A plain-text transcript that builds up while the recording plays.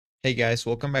Hey guys,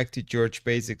 welcome back to George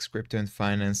Basics Crypto and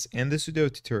Finance. In this video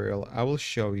tutorial, I will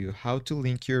show you how to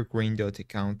link your Greendot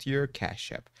account to your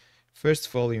Cash App. First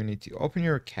of all, you need to open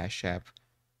your Cash App.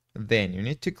 Then you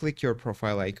need to click your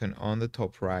profile icon on the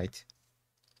top right.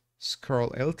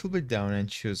 Scroll a little bit down and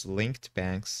choose Linked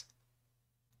Banks.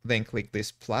 Then click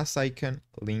this plus icon,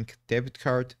 Link Debit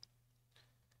Card,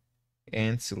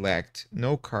 and select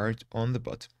No Card on the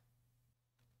bottom.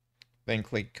 Then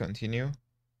click Continue.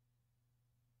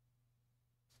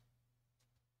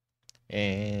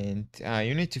 And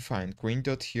you need to find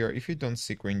Greendot here. If you don't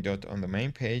see Greendot on the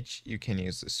main page, you can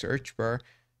use the search bar.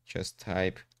 Just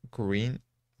type Greendot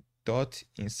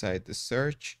inside the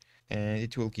search and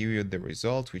it will give you the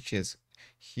result, which is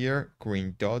here,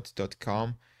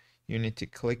 greendot.com. You need to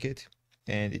click it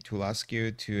and it will ask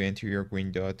you to enter your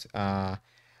Greendot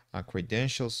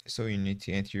credentials. So you need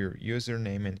to enter your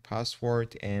username and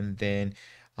password, and then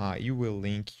you will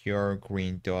link your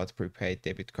Greendot prepaid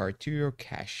debit card to your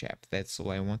Cash App. That's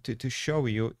all I wanted to show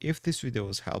you. If this video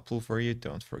was helpful for you,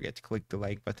 don't forget to click the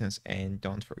like buttons and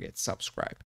don't forget to subscribe.